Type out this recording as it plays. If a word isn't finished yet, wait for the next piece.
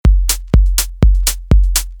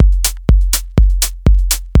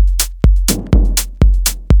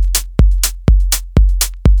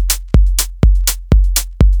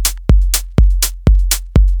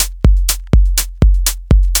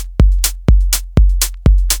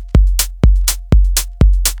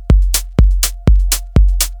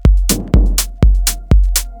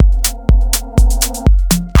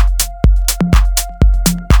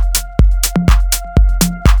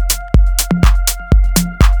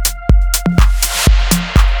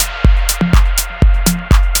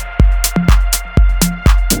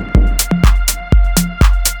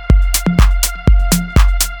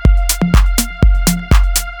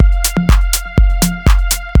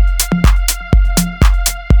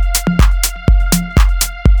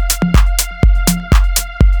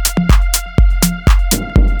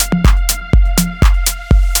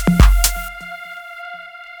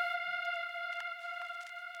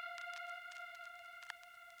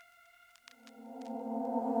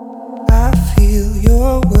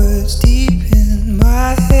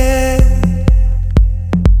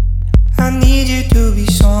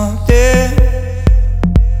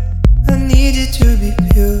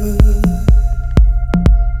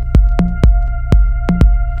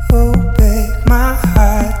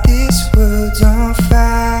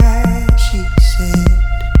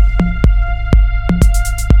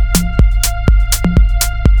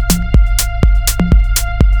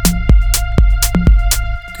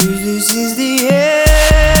This is the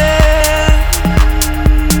end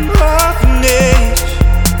of an age,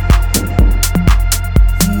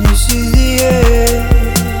 and this is the end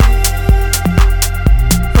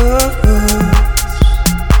of us,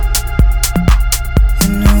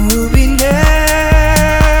 and who will be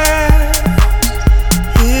next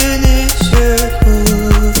in this circle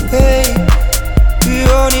of pain? We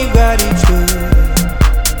only got each other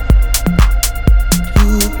to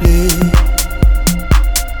blame.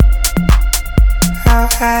 How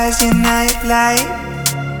high's your nightlight?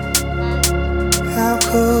 How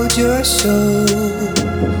cold your soul?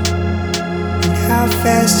 And how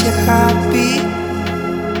fast your heartbeat?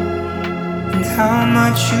 And how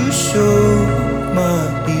much you sold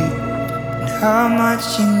money? And how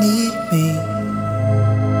much you need me?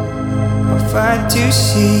 I'll fight to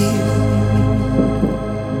see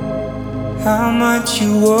how much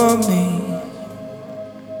you want me,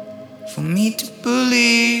 for me to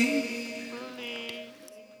believe.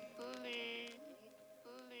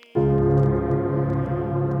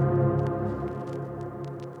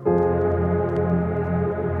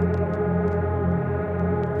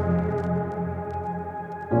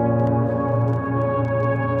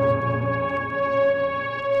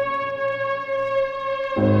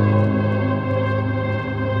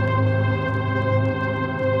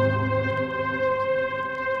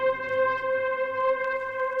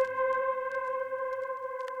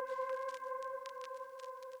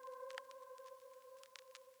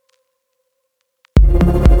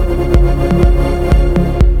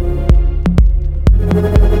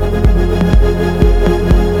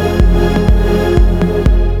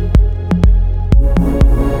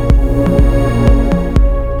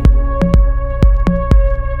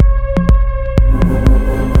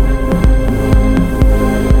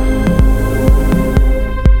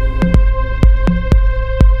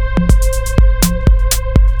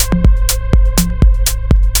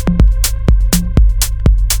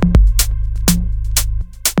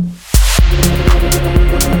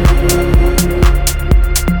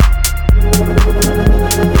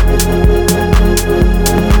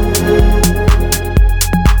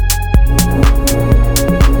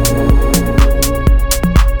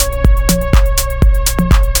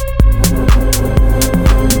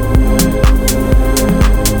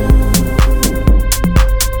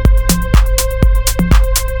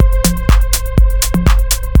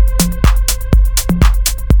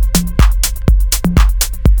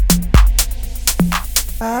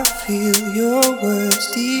 I feel your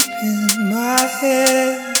words deep in my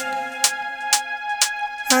head.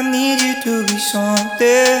 I need you to be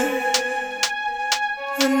something.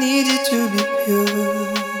 I need you to be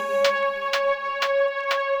pure.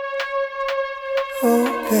 Oh,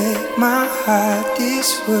 break my heart,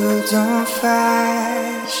 this world's on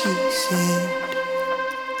fire, she said.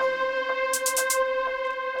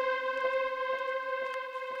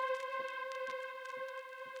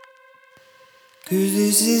 Cause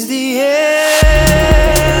this is the end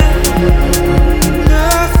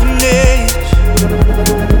of an age,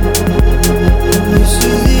 and this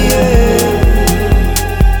is the end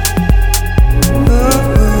of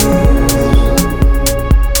us,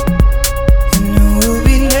 and who will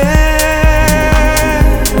be next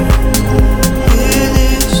in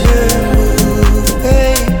this circle of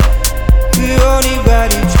pain? We only got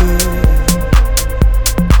each other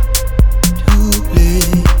to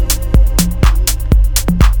blame.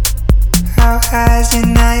 How high's your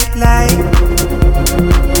nightlight?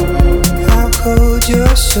 How cold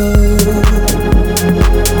your soul?